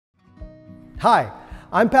Hi,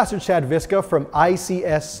 I'm Pastor Chad Visca from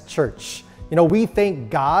ICS Church. We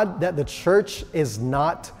thank God that the church is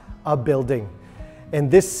not a building.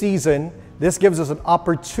 And this season, this gives us an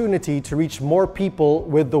opportunity to reach more people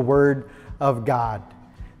with the Word of God.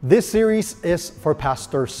 This series is for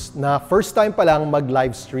pastors na first time pa lang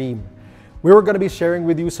mag-live stream. We were going to be sharing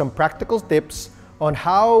with you some practical tips on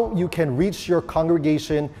how you can reach your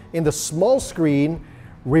congregation in the small screen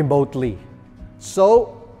remotely.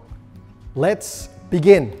 So, let's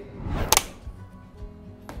begin.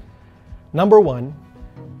 Number one,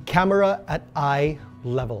 camera at eye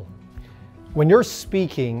level. When you're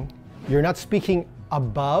speaking, you're not speaking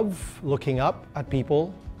above, looking up at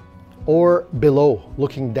people, or below,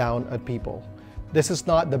 looking down at people. This is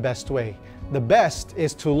not the best way. The best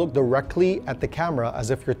is to look directly at the camera as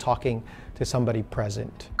if you're talking to somebody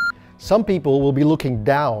present. Some people will be looking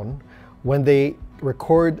down when they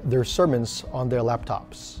record their sermons on their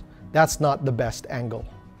laptops. That's not the best angle.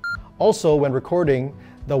 Also, when recording,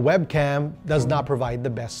 the webcam does not provide the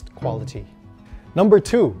best quality. Number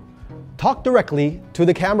two, talk directly to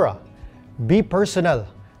the camera. Be personal.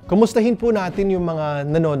 Kumustahin po natin yung mga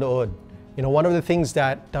nanonood. One of the things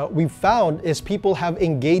that we've found is people have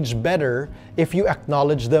engaged better if you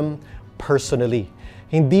acknowledge them personally.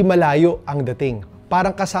 Hindi malayo ang dating.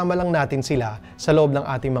 Parang kasama lang natin sila sa loob ng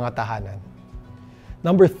ating mga tahanan.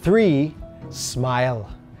 Number three, smile.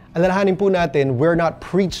 Alalahanin po natin, we're not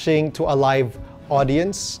preaching to a live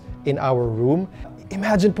audience in our room.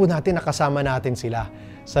 Imagine po natin nakasama natin sila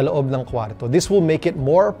sa loob ng kwarto. This will make it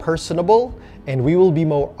more personable and we will be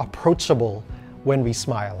more approachable when we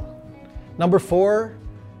smile. Number four,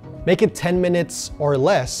 make it 10 minutes or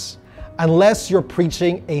less unless you're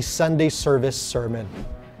preaching a Sunday service sermon.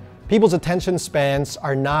 People's attention spans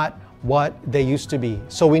are not what they used to be.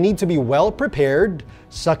 So we need to be well prepared,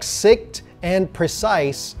 succinct, and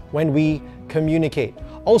precise when we communicate.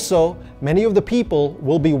 Also, many of the people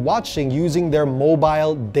will be watching using their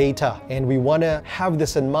mobile data, and we want to have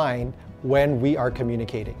this in mind when we are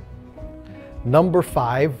communicating. Number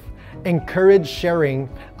five, encourage sharing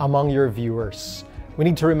among your viewers. We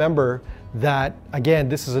need to remember that, again,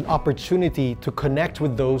 this is an opportunity to connect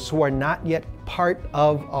with those who are not yet part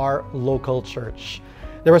of our local church.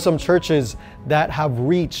 There are some churches that have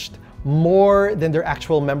reached more than their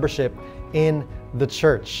actual membership in the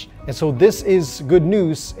church. And so this is good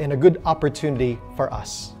news and a good opportunity for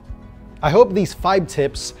us. I hope these 5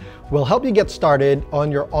 tips will help you get started on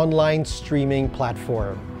your online streaming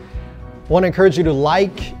platform. I want to encourage you to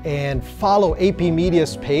like and follow AP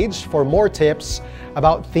Media's page for more tips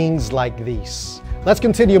about things like these. Let's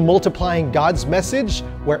continue multiplying God's message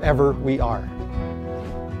wherever we are.